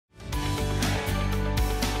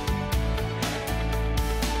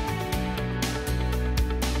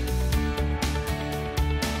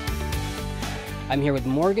I'm here with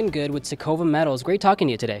Morgan Good with Secova Metals. Great talking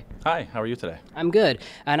to you today. Hi, how are you today? I'm good.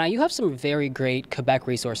 And you have some very great Quebec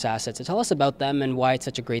resource assets. So tell us about them and why it's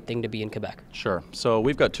such a great thing to be in Quebec. Sure. So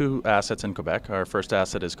we've got two assets in Quebec. Our first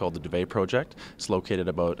asset is called the Duvet Project. It's located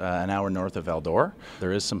about an hour north of Val-d'Or.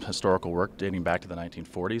 There is some historical work dating back to the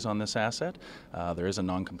 1940s on this asset. There is a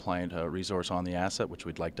non-compliant resource on the asset which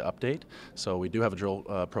we'd like to update. So we do have a drill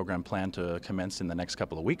program planned to commence in the next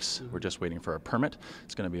couple of weeks. We're just waiting for a permit.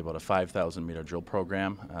 It's going to be about a 5,000 meter drill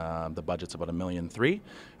program. The budget's about $1.3 million.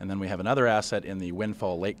 And then we have another asset in the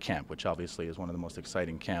Windfall Lake camp, which obviously is one of the most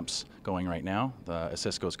exciting camps going right now. The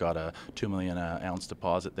Osisko's got a 2 million ounce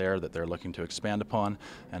deposit there that they're looking to expand upon.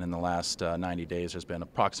 And in the last 90 days, there's been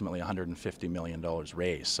approximately $150 million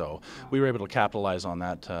raised. So we were able to capitalize on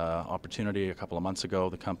that opportunity a couple of months ago.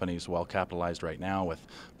 The company's well capitalized right now with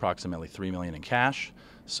approximately $3 million in cash.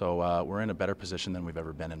 So we're in a better position than we've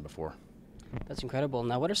ever been in before. That's incredible.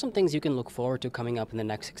 Now, what are some things you can look forward to coming up in the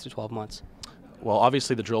next 6 to 12 months? Well,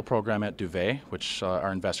 obviously the drill program at Duvet, which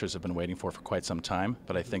our investors have been waiting for quite some time,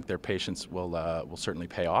 but I think their patience will certainly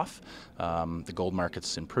pay off. The gold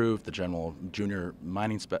market's improved, the general junior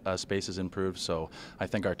mining space has improved, so I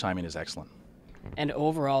think our timing is excellent. And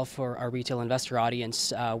overall, for our retail investor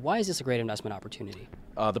audience, why is this a great investment opportunity?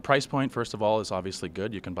 The price point, first of all, is obviously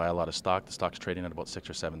good. You can buy a lot of stock. The stock's trading at about 6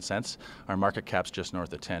 or 7 cents. Our market cap's just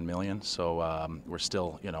north of 10 million, so we're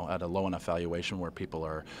still, at a low enough valuation where people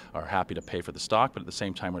are happy to pay for the stock. But at the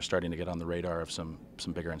same time, we're starting to get on the radar of some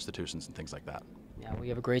bigger institutions and things like that. Yeah, we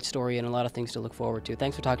have a great story and a lot of things to look forward to.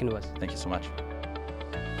 Thanks for talking to us. Thank you so much.